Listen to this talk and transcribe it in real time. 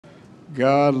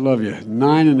God love you.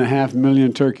 9.5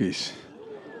 million turkeys.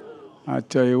 I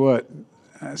tell you what,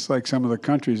 that's like some of the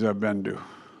countries I've been to.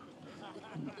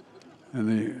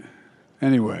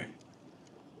 Anyway,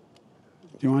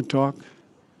 do you want to talk?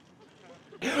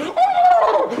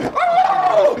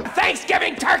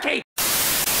 Thanksgiving turkey!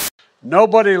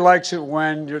 Nobody likes it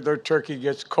when their turkey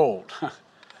gets cold.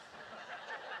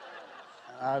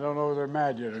 I don't know if they're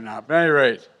mad yet or not, but at any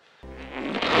rate.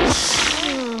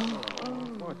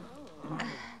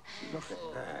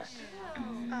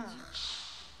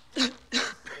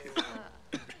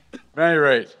 At any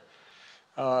rate,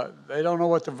 they don't know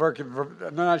what the verdict,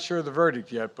 they're not sure of the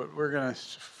verdict yet, but we're going to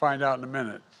find out in a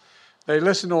minute. They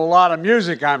listen to a lot of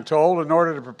music, I'm told, in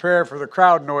order to prepare for the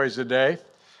crowd noise today.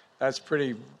 That's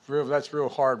real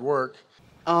hard work.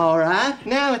 All right,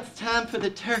 now it's time for the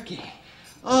turkey.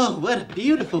 Oh, what a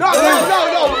beautiful bird.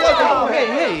 No.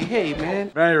 Hey,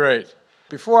 man. At any rate,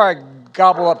 before I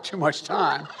gobble up too much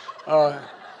time,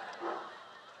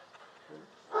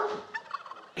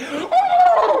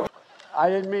 I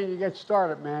didn't mean to get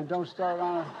started, man. Don't start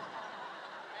on it.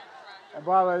 And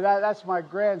by the way, that's my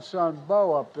grandson,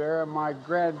 Bo, up there, and my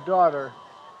granddaughter.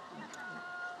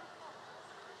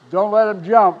 Don't let him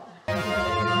jump.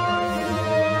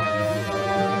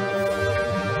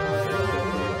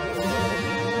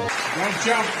 Don't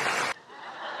jump.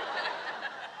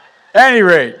 Any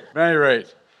rate,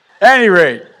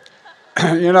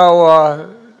 you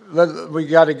know, we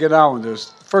got to get on with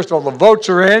this. First of all, the votes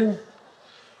are in.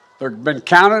 They've been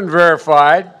counted and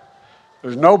verified.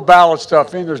 There's no ballot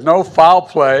stuffing. There's no foul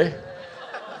play.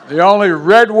 The only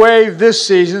red wave this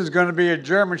season is going to be a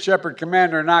German Shepherd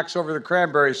Commander who knocks over the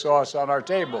cranberry sauce on our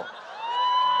table.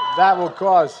 That will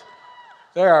cause...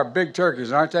 They are big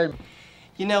turkeys, aren't they?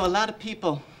 You know, a lot of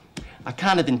people are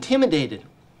kind of intimidated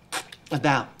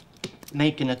about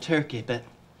making a turkey, but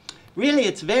really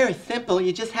it's very simple.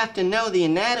 You just have to know the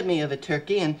anatomy of a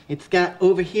turkey, and it's got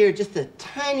over here just the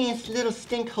tiniest little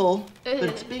stink hole, but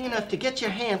it's big enough to get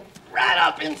your hand right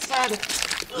up inside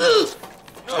it.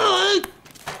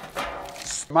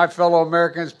 My fellow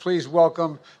Americans, please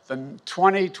welcome the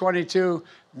 2022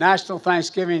 National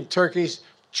Thanksgiving Turkeys,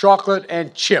 Chocolate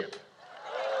and Chip.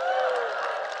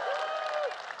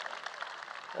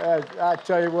 I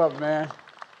tell you what, man.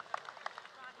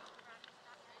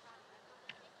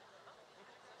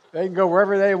 They can go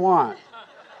wherever they want.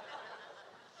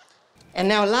 And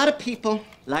now a lot of people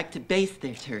like to baste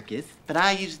their turkeys, but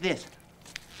I use this.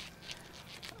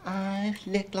 I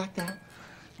lick like that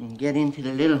and get into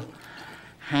the little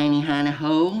tiny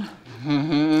hole.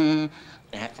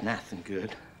 That's nice and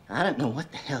good. I don't know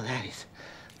what the hell that is,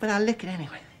 but I lick it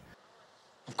anyway.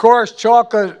 Of course,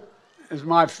 chocolate is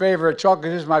my favorite.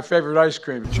 Chocolate is my favorite ice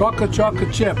cream. Chocolate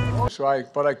chip. So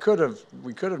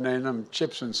we could have named them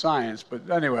Chips and Science, but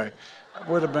anyway, it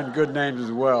would have been good names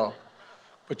as well.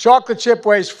 But Chocolate Chip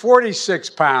weighs 46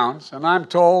 pounds, and I'm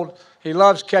told he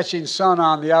loves catching sun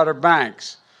on the Outer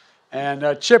Banks.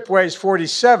 And Chip weighs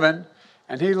 47,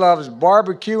 and he loves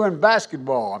barbecue and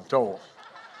basketball, I'm told.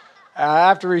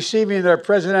 After receiving their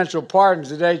presidential pardons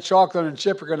today, Chocolate and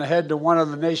Chip are going to head to one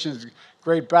of the nation's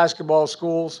great basketball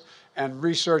schools and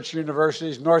research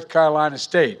universities, North Carolina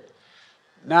State.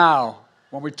 Now,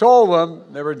 when we told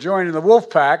them they were joining the Wolf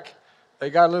Pack, they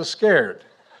got a little scared.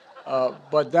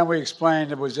 But then we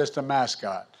explained it was just a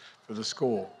mascot for the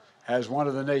school, has one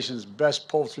of the nation's best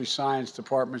poultry science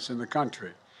departments in the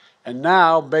country. And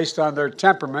now, based on their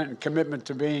temperament and commitment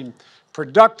to being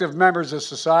productive members of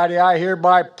society, I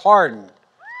hereby pardon.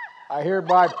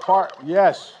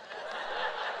 Yes.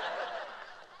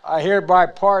 I hereby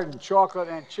pardon Chocolate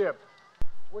and Chip.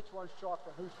 Which one's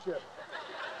Chocolate? Who's Chip?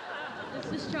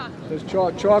 This is Chocolate. This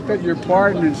Chocolate, you're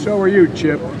pardoned, and so are you,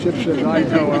 Chip. Chip says, I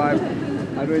know, I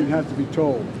don't even have to be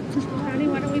told. Honey,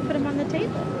 why don't we put them on the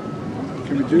table?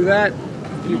 Can we do that?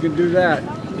 You can do that.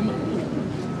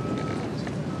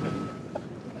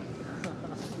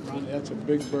 That's a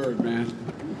big bird, man.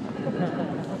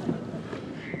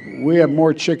 We have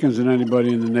more chickens than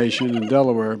anybody in the nation in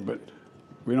Delaware, but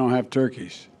we don't have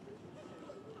turkeys.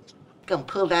 Gonna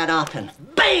pull that off and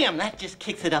bam! That just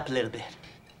kicks it up a little bit.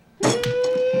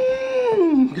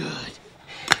 Good.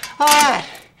 All right.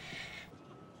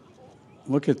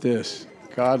 Look at this.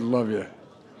 God love you.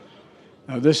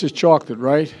 Now, this is Chocolate,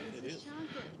 right? It is.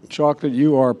 Chocolate,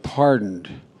 you are pardoned.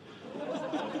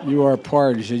 You are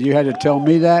pardoned. He said, you had to tell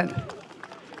me that?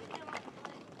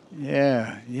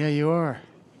 Yeah, you are.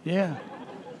 Yeah,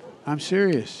 I'm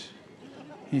serious.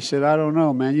 He said, I don't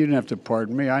know, man. You didn't have to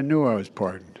pardon me. I knew I was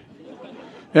pardoned.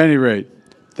 At any rate,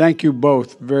 thank you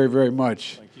both very, very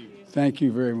much. Thank you. Thank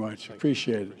you very much.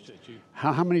 Appreciate it.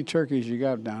 How many turkeys you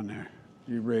got down there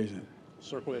you raising?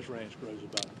 Circle S Ranch grows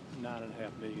about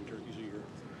 9.5 million turkeys a year.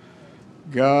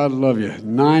 God love you.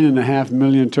 9.5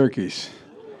 million turkeys.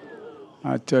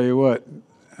 I tell you what,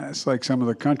 that's like some of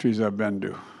the countries I've been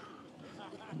to.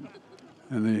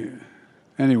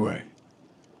 Anyway.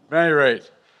 At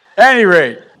any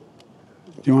rate.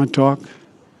 Do you want to talk?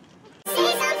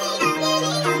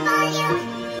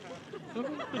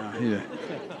 Yeah.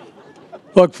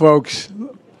 Look, folks,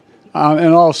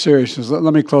 in all seriousness,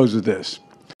 let me close with this.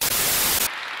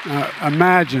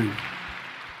 Imagine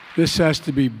this has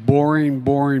to be boring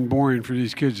for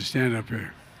these kids to stand up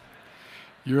here.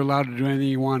 You're allowed to do anything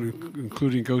you want,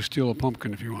 including go steal a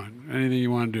pumpkin if you want. Anything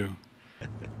you want to do.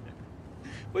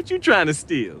 What you trying to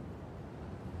steal?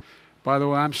 By the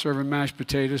way, I'm serving mashed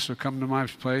potatoes, so come to my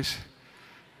place.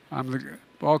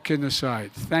 All kidding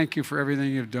aside, thank you for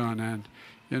everything you've done. And,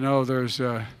 you know, there's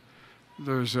a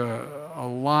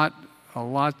lot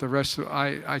the rest of,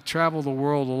 I travel the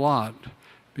world a lot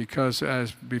because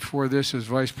before this as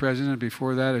vice president,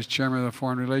 before that as chairman of the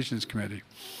Foreign Relations Committee.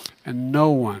 And no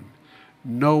one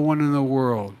in the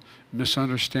world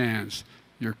misunderstands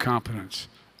your competence.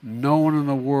 No one in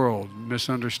the world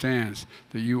misunderstands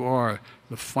that you are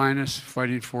the finest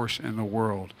fighting force in the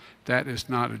world. That is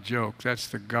not a joke. That's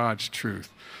the God's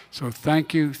truth. So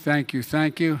thank you.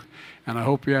 And I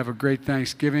hope you have a great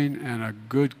Thanksgiving and a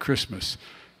good Christmas.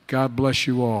 God bless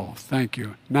you all. Thank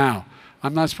you. Now,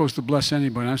 I'm not supposed to bless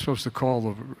anybody. I'm supposed to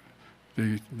call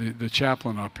the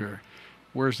chaplain up here.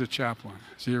 Where's the chaplain?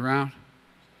 Is he around?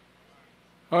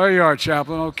 Oh, there you are,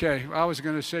 chaplain. Okay. I was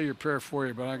going to say your prayer for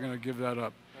you, but I'm going to give that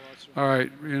up. All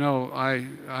right. You know,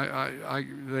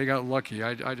 they got lucky.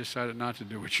 I decided not to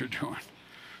do what you're doing.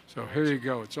 So here you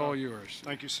go. It's all yours.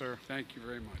 Thank you, sir. Thank you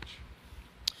very much.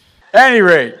 At any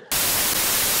rate.